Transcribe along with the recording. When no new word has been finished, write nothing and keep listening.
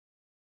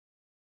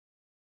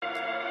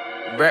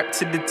Rep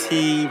to the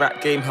T,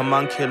 rap game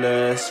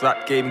homunculus,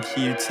 rap game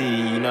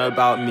QT, you know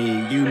about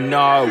me, you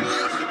know.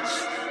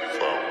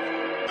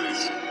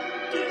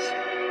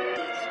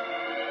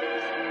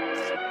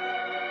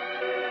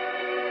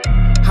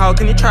 How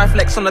can you try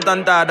flex on the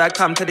dada,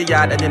 come to the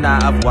yard and you're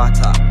out of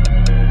water?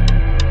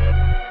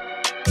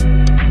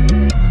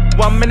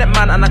 1 minute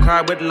man and I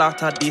cry with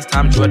laughter, these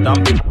times you are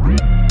dumping.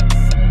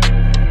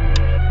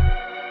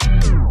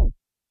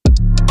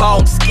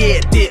 Bounce,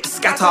 skid, dip,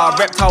 scatter.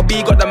 Reptile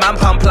B got the man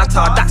pump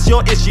platter. That's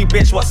your issue,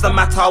 bitch, what's the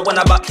matter? When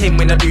I buck him,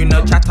 when I do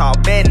no chatter.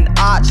 Ben,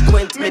 arch,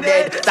 quint, me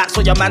dead. That's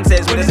what your man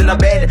says when he's in the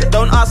bed.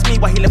 Don't ask me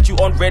why he left you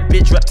on red,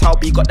 bitch. Reptile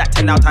B got that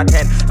 10 out of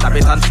 10. Stab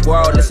it and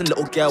swirl, listen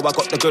little girl, I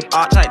got the good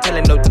arch. I ain't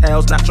telling no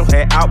tales, natural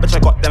hair out, bitch, I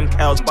got them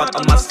curls. But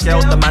on my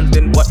scales, the man's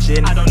been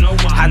watching. I don't know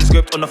why. Hands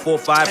gripped on the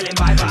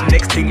 4-5.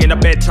 Next thing in the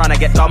bed, trying to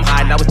get dumb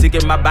high. Now I was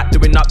digging my back,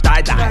 doing up,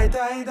 die.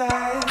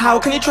 How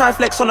can you try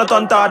flex on a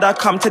dada?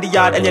 Come to the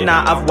yard and you're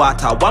not of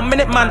water. 1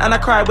 minute man and I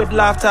cry with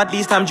laughter.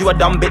 These times you a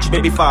dumb bitch,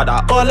 baby father.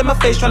 All in my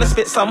face trying to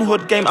spit some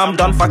hood game. I'm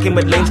done fucking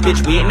with lanes,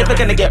 bitch. We ain't never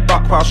gonna get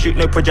buck past. Shoot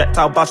no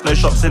projectile, bust no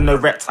shots in no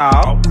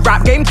reptile.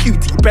 Rap game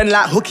cutie, bend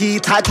like hooky.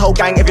 Tight whole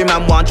gang, every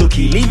man want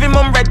jookie. Leave him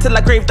on red till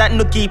I grave that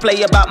nookie.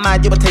 Play about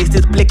mad, you will taste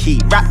his blicky.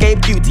 Rap game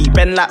cutie,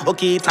 bend like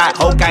hooky. Tight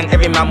whole gang,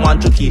 every man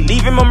want jookie.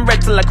 Leave him on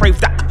red till I crave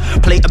that.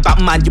 Play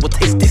about mad, you will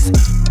taste this.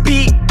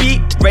 Beat,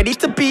 ready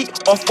to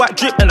beat. Off-white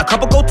drip and a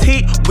couple gold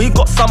teeth. We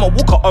got Summer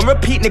Walker on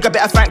repeat. Nigga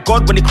better thank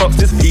God when he crops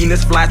this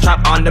Venus fly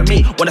trap under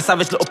me. Want a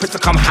savage little prince to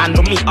come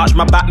handle me. Arch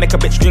my back, make a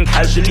bitch drink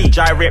casually.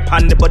 Gyrate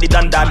pan the body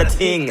done the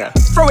ting.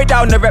 Throw it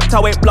down, the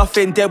reptile ain't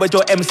bluffing. There with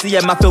your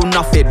MCM, I feel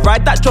nothing.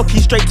 Ride that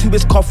jockey straight to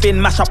his coffin.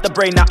 Mash up the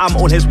brain, now I'm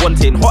all his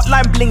wanting.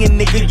 Hotline blinging,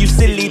 nigga, you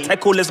silly.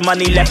 Take all his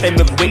money, left him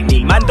with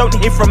Whitney. Man, don't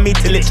hear from me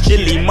till it's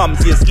chilly.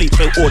 Mum's asleep,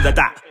 so order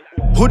that.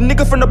 Hood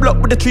nigga from the block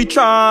with the tree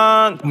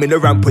trunk. Min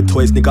around with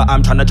toys, nigga,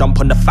 I'm tryna jump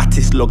on the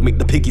fattest log. Make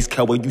the piggies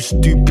curl, you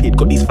stupid.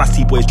 Got these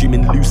fussy boys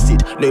dreaming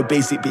lucid. No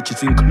basic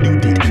bitches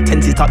included.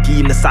 Tented tucky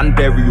in the sand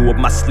burial of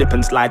my slip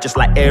and slide just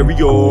like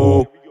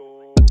Ariel.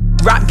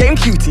 Rap game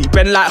cutie,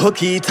 bend like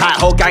hooky. Tight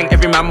whole gang,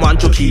 every man want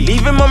jookie.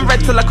 Leave him on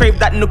red till I crave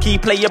that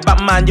nookie. Play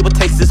about man, you will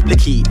taste this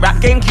blicky.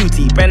 Rap game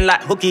cutie, bend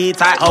like hooky.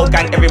 Tight whole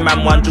gang, every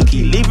man want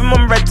jookie. Leave him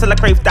on red till I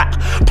crave that.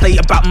 Play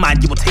about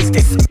man, you will taste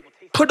this.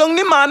 Put on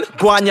the man,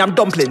 guanyam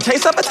dumpling.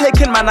 Chase up a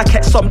taken man, I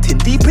catch something.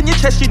 Deep in your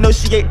chest, you know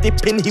she ain't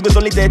dipping. He was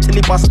only there till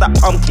he bust that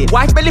pumpkin.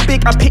 Wife belly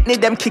big, I pitney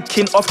them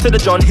kicking. Off to the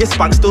John, his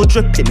spunk still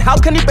dripping. How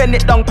can he bend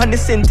it down pan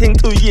this sin thing?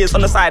 2 years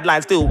on the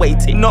sideline, still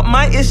waiting. Not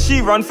my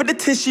issue, run for the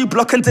tissue.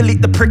 Block and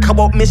delete the prick, I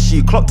won't miss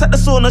you. Clocked at the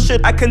sauna,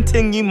 should I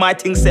continue? My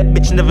thing set,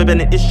 bitch, never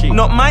been an issue.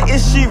 Not my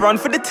issue, run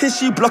for the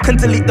tissue. Block and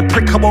delete the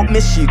prick, I won't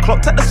miss you.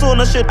 Clocked at the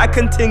sauna, should I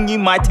continue?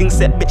 My thing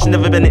set, bitch,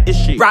 never been an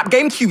issue. Rap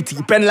game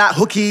cutie, bend like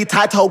hooky.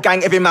 Tight whole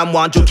gang, every man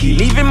want jookie.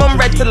 Leave him on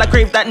red till I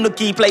crave that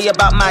nookie. Play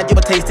about mad, you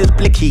will taste his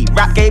blicky.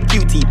 Rap game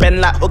cutie, bend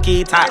like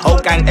hooky. Tight whole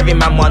gang, every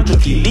man want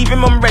jookie. Leave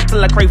him on red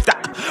till I crave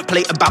that.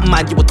 Play about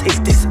mad, you will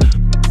taste this.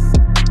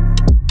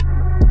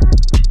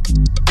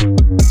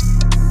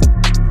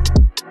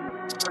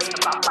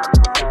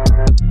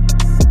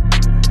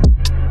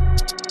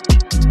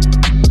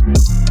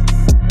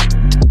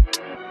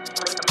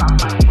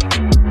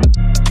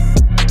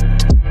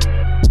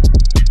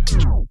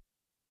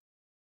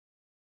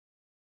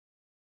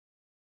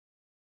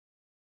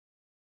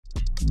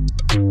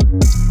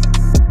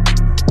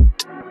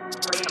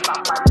 Bring it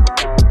back.